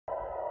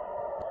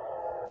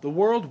The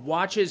world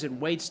watches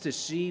and waits to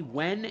see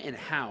when and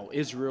how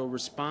Israel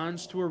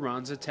responds to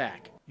Iran's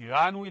attack.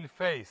 Iran will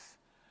face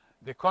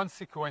the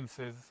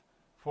consequences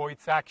for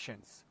its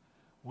actions.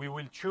 We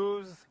will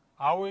choose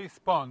our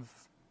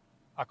response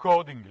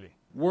accordingly.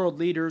 World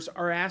leaders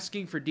are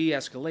asking for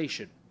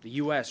de-escalation. The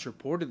U.S.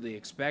 reportedly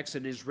expects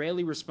an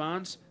Israeli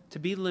response to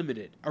be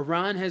limited.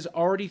 Iran has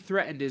already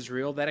threatened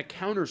Israel that a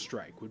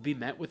counterstrike would be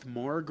met with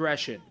more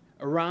aggression.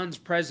 Iran's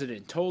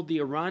president told the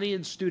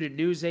Iranian student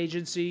news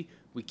agency,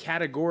 "We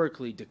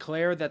categorically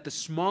declare that the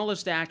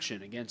smallest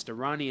action against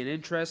Iranian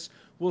interests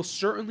will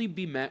certainly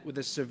be met with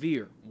a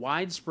severe,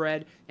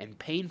 widespread, and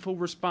painful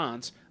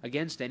response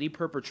against any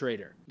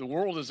perpetrator." The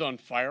world is on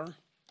fire,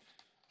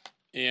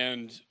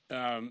 and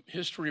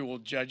history will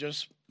judge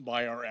us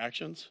by our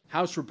actions.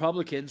 House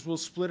Republicans will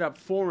split up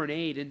foreign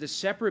aid into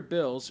separate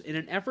bills in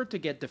an effort to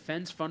get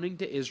defense funding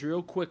to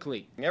Israel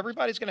quickly.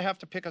 Everybody's going to have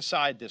to pick a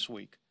side this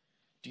week.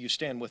 Do you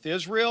stand with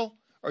Israel,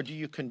 or do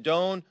you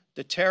condone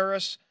the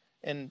terrorists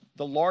and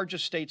the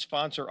largest state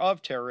sponsor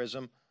of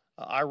terrorism,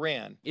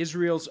 Iran?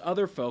 Israel's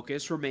other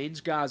focus remains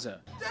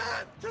Gaza.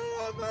 Death to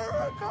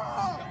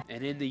America!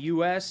 And in the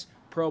U.S.,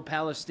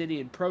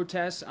 pro-Palestinian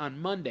protests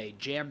on Monday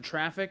jammed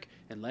traffic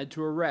and led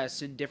to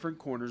arrests in different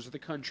corners of the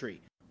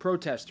country.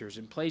 Protesters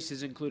in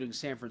places including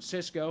San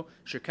Francisco,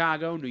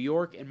 Chicago, New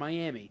York, and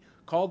Miami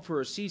called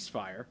for a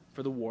ceasefire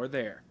for the war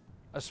there.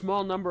 A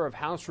small number of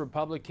House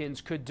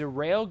Republicans could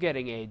derail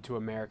getting aid to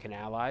American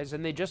allies,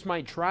 and they just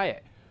might try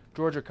it.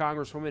 Georgia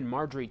Congresswoman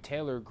Marjorie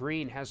Taylor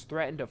Greene has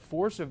threatened to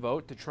force a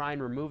vote to try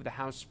and remove the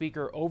House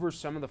Speaker over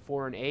some of the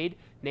foreign aid,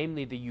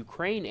 namely the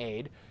Ukraine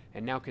aid,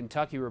 and now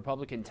Kentucky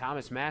Republican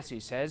Thomas Massie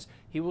says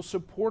he will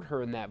support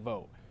her in that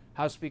vote.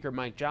 House Speaker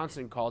Mike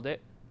Johnson called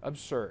it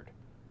absurd.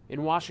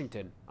 In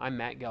Washington, I'm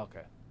Matt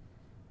Gelka.